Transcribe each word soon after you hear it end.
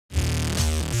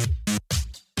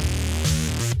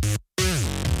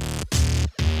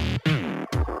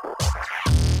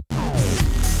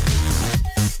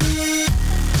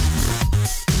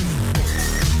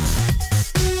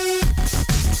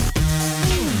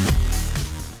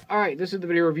Alright, this is the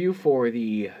video review for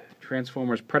the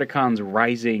Transformers Predacons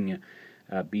Rising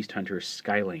Beast Hunter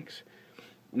LYNX.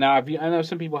 Now, I know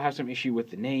some people have some issue with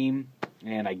the name,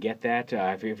 and I get that.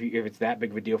 If it's that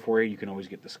big of a deal for you, you can always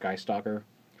get the Skystalker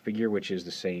figure, which is the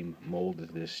same mold as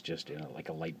this, just in like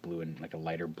a light blue and like a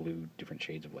lighter blue, different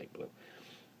shades of light blue.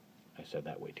 I said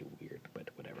that way too weird, but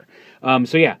whatever.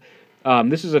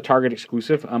 This is a Target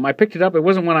exclusive. I picked it up. It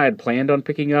wasn't one I had planned on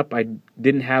picking up. I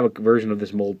didn't have a version of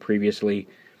this mold previously.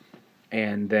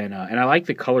 And then, and I like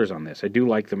the colors on this. I do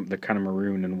like the kind of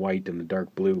maroon and white and the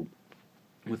dark blue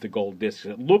with the gold discs.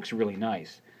 It looks really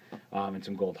nice, and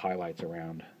some gold highlights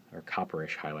around, or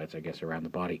copperish highlights, I guess, around the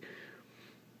body.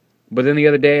 But then the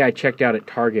other day, I checked out at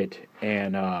Target,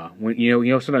 and when you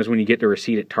know, sometimes when you get the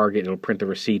receipt at Target, it'll print the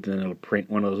receipt, and then it'll print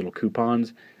one of those little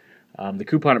coupons. The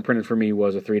coupon it printed for me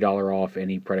was a $3 off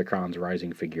any Predacons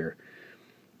Rising figure.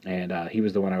 And he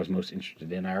was the one I was most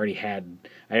interested in. I already had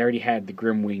the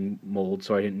Grimwing mold,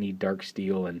 so I didn't need Dark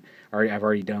Steel, and I've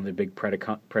already done the big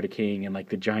Predaking and like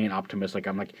the giant Optimus. Like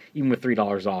I'm like, even with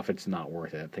 $3 off, it's not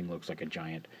worth it. That thing looks like a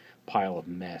giant pile of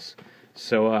mess.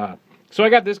 So so I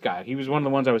got this guy. He was one of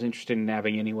the ones I was interested in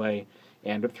having anyway,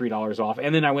 and at $3 off.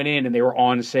 And then I went in and they were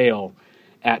on sale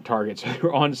at Target, so they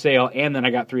were on sale, and then I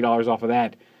got $3 off of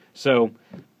that. So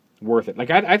worth it.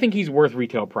 Like I think he's worth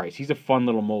retail price. He's a fun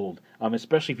little mold,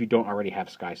 especially if you don't already have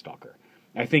Skystalker.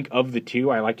 I think of the two,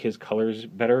 I like his colors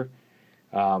better.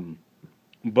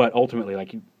 But ultimately,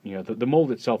 like the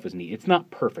mold itself is neat. It's not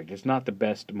perfect. It's not the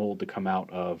best mold to come out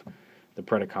of the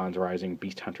Predacons Rising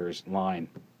Beast Hunters line,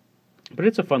 but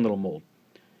it's a fun little mold.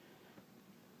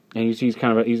 And you see he's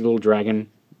a little dragon,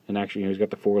 and actually he's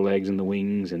got the 4 legs and the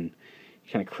wings and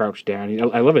kind of crouched down.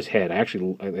 I love his head. I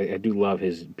do love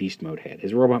his beast mode head.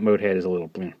 His robot mode head is a little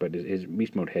blank, but his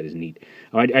beast mode head is neat.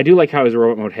 I do like how his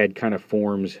robot mode head kind of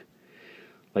forms,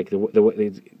 like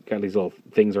he's got these little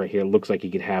things right here. It looks like he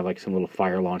could have like some little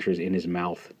fire launchers in his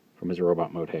mouth from his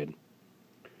robot mode head.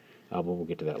 But we'll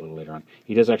get to that a little later on.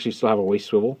 He does actually still have a waist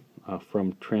swivel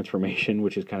from Transformation,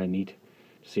 which is kind of neat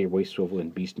to see a waist swivel in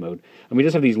beast mode. He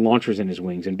does have these launchers in his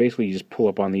wings, and basically you just pull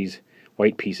up on these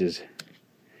white pieces.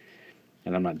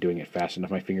 And I'm not doing it fast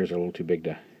enough. My fingers are a little too big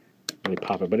to really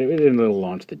pop it. But it'll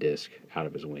launch the disc out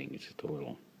of his wing. It's just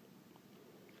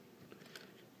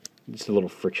a little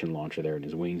friction launcher there in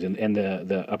his wings. And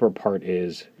the upper part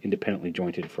is independently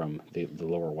jointed from the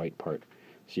lower white part.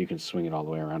 So you can swing it all the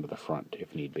way around to the front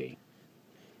if need be.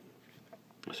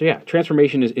 So yeah,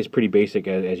 transformation is pretty basic,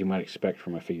 as you might expect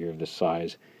from a figure of this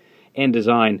size and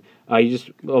design.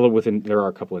 There are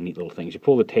a couple of neat little things. You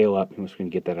pull the tail up. I'm just going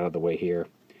to get that out of the way here.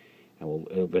 And we'll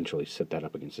eventually set that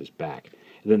up against his back.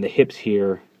 And then the hips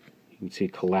here, you can see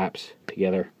collapse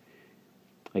together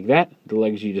like that. The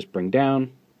legs you just bring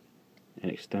down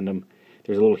and extend them.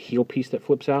 There's a little heel piece that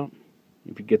flips out.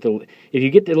 If you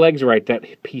get the legs right,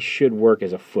 that piece should work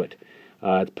as a foot.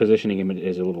 Positioning him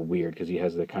is a little weird because he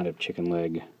has the kind of chicken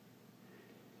leg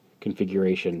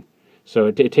configuration. So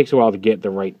it takes a while to get the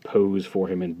right pose for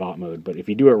him in bot mode. But if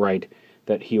you do it right,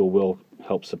 that heel will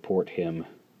help support him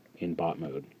in bot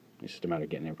mode. It's just a matter of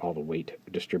getting all the weight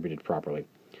distributed properly,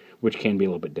 which can be a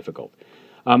little bit difficult.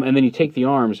 And then you take the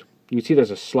arms. You can see there's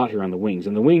a slot here on the wings,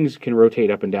 and the wings can rotate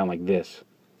up and down like this.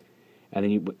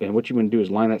 And then what you want to do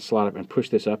is line that slot up and push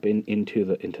this up into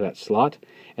that slot,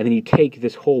 and then you take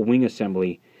this whole wing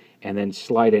assembly and then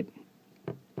slide it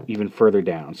even further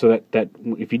down. So that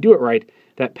if you do it right,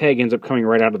 that peg ends up coming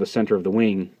right out of the center of the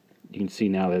wing. You can see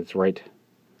now that it's right.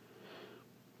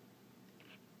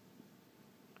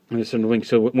 So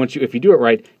if you do it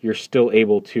right, you're still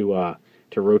able to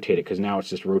rotate it, because now it's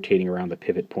just rotating around the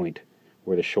pivot point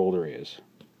where the shoulder is,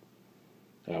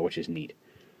 which is neat.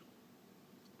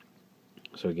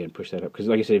 So again, push that up, because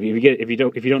like I said, if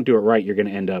you don't do it right, you're going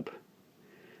to end up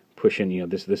pushing.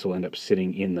 This will end up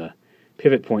sitting in the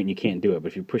pivot point, and you can't do it. But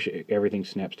if you push it, everything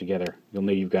snaps together. You'll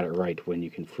know you've got it right when you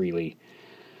can freely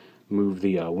move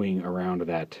the wing around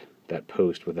that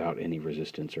post without any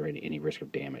resistance or any risk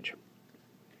of damage.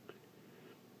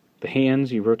 The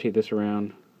hands, you rotate this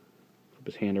around, flip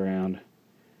his hand around.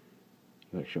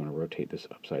 You actually want to rotate this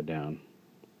upside down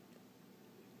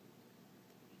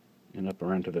and up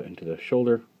around into the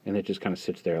shoulder, and it just kind of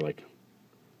sits there like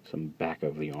some back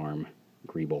of the arm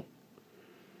greeble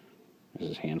as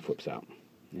his hand flips out.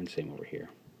 And same over here.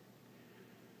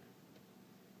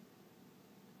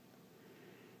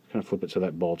 Kind of flip it so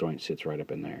that ball joint sits right up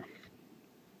in there.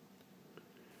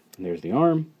 And there's the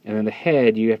arm, and then the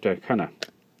head. You have to kind of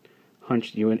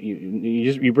hunch.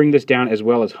 You bring this down as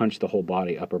well as hunch the whole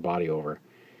body, upper body over,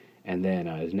 and then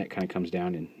his neck kind of comes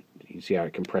down, and you see how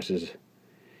it compresses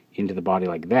into the body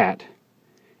like that,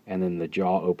 and then the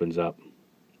jaw opens up,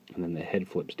 and then the head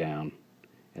flips down,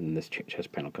 and then this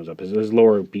chest panel comes up. His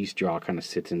lower beast jaw kind of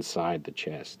sits inside the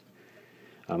chest.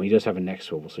 He does have a neck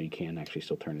swivel, so you can actually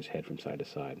still turn his head from side to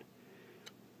side.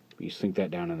 You sink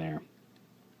that down in there,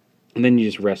 and then you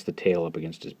just rest the tail up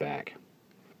against his back.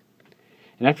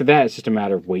 And after that, it's just a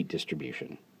matter of weight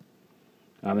distribution.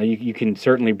 You can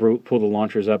certainly pull the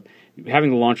launchers up.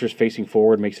 Having the launchers facing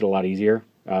forward makes it a lot easier.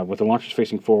 With the launchers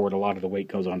facing forward, a lot of the weight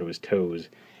goes onto his toes,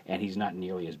 and he's not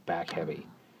nearly as back heavy.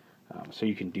 So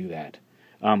you can do that.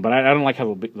 But I don't like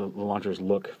how the launchers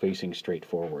look facing straight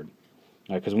forward.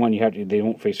 Because one, they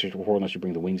won't face straight forward unless you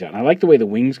bring the wings out. And I like the way the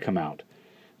wings come out,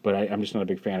 but I'm just not a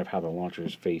big fan of how the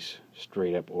launchers face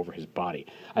straight up over his body.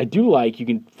 I do like, you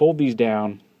can fold these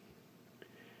down.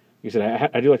 Like I said,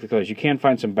 I do like the colors. You can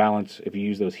find some balance if you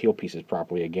use those heel pieces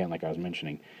properly, again, like I was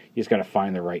mentioning. You just got to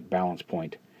find the right balance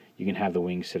point. You can have the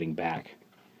wings sitting back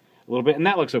a little bit, and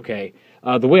that looks okay.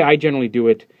 The way I generally do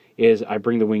it is I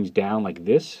bring the wings down like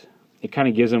this. It kind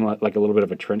of gives them like a little bit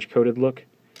of a trench-coated look.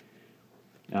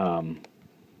 You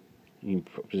can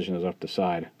position those off the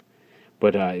side.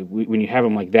 But when you have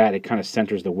them like that, it kind of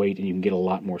centers the weight, and you can get a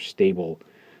lot more stable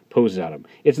poses out of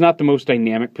them. It's not the most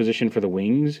dynamic position for the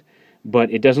wings,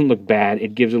 but it doesn't look bad.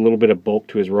 It gives a little bit of bulk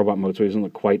to his robot mode, so he doesn't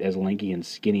look quite as lanky and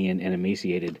skinny and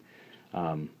emaciated.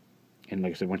 And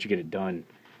like I said, once you get it done,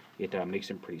 it makes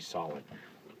him pretty solid.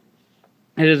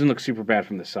 It doesn't look super bad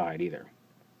from the side either.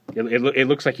 It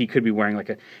looks like he could be wearing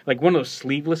like one of those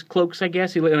sleeveless cloaks, I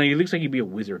guess. He looks like he'd be a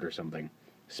wizard or something,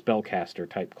 spellcaster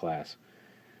type class.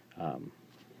 So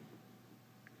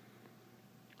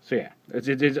yeah,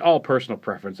 it's all personal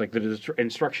preference. Like the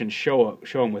instructions show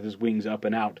him with his wings up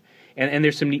and out, and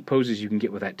there's some neat poses you can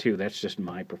get with that too. That's just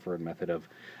my preferred method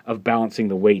of balancing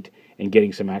the weight and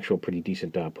getting some actual pretty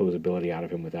decent posability out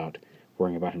of him without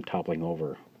worrying about him toppling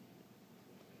over.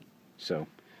 So,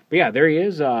 but yeah, there he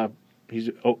is. He's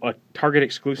a Target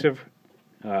exclusive,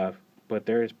 but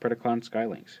there is Predacons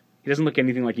Skylynx. He doesn't look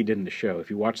anything like he did in the show. If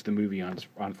you watch the movie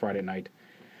on Friday night,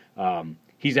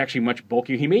 he's actually much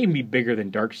bulkier. He may even be bigger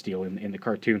than Darksteel in the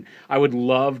cartoon. I would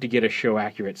love to get a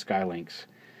show-accurate Skylynx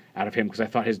out of him because I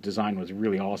thought his design was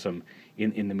really awesome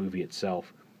in the movie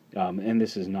itself. And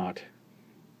this is not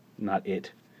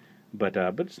it. But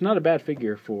it's not a bad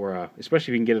figure for,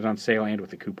 especially if you can get it on sale and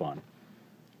with a coupon.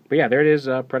 But yeah, there it is,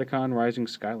 Predacon Rising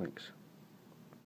Skylynx.